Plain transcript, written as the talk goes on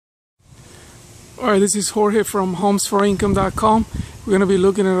Alright, this is Jorge from homesforincome.com. We're going to be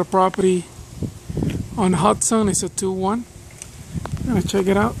looking at a property on Hudson. It's a 2-1. I'm going to check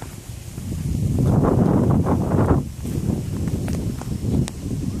it out.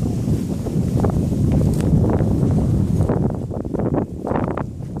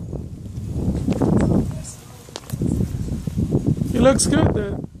 It looks good.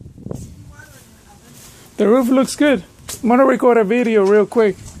 The roof looks good. I'm going to record a video real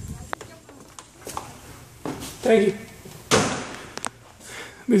quick. Thank you.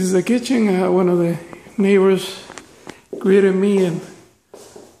 This is the kitchen. One of the neighbors greeted me and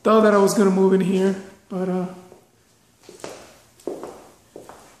thought that I was gonna move in here, but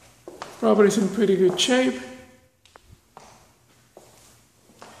property's in pretty good shape.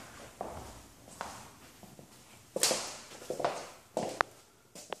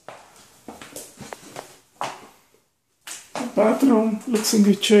 The bathroom looks in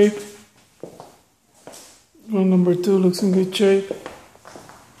good shape. Room number 2 looks in good shape.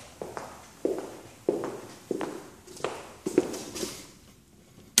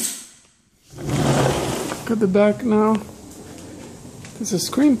 Look at the back now. There's a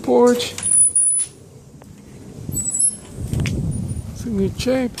screen porch. It's in good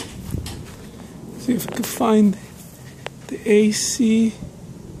shape. See if I can find the AC.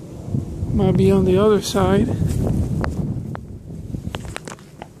 Might be on the other side.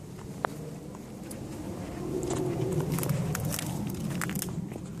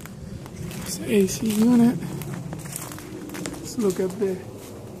 AC unit. Let's look at the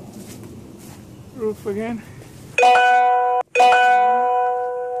roof again.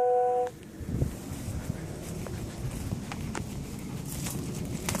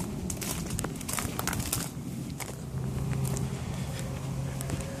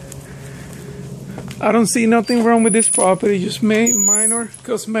 I don't see nothing wrong with this property, just minor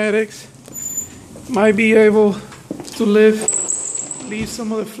cosmetics. Might be able to leave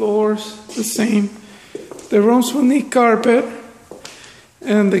some of the floors the same. The rooms will need carpet,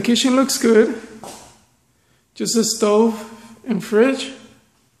 and the kitchen looks good. Just a stove and fridge.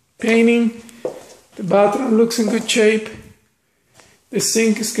 Painting. The bathroom looks in good shape. The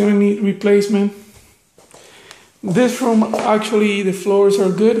sink is gonna need replacement. This room, actually the floors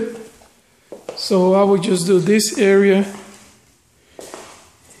are good, so I would just do this area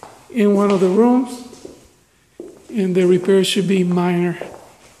in one of the rooms, and the repair should be minor.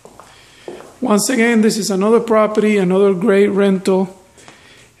 Once again, this is another property, another great rental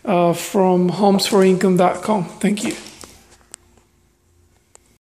from homesforincome.com. Thank you.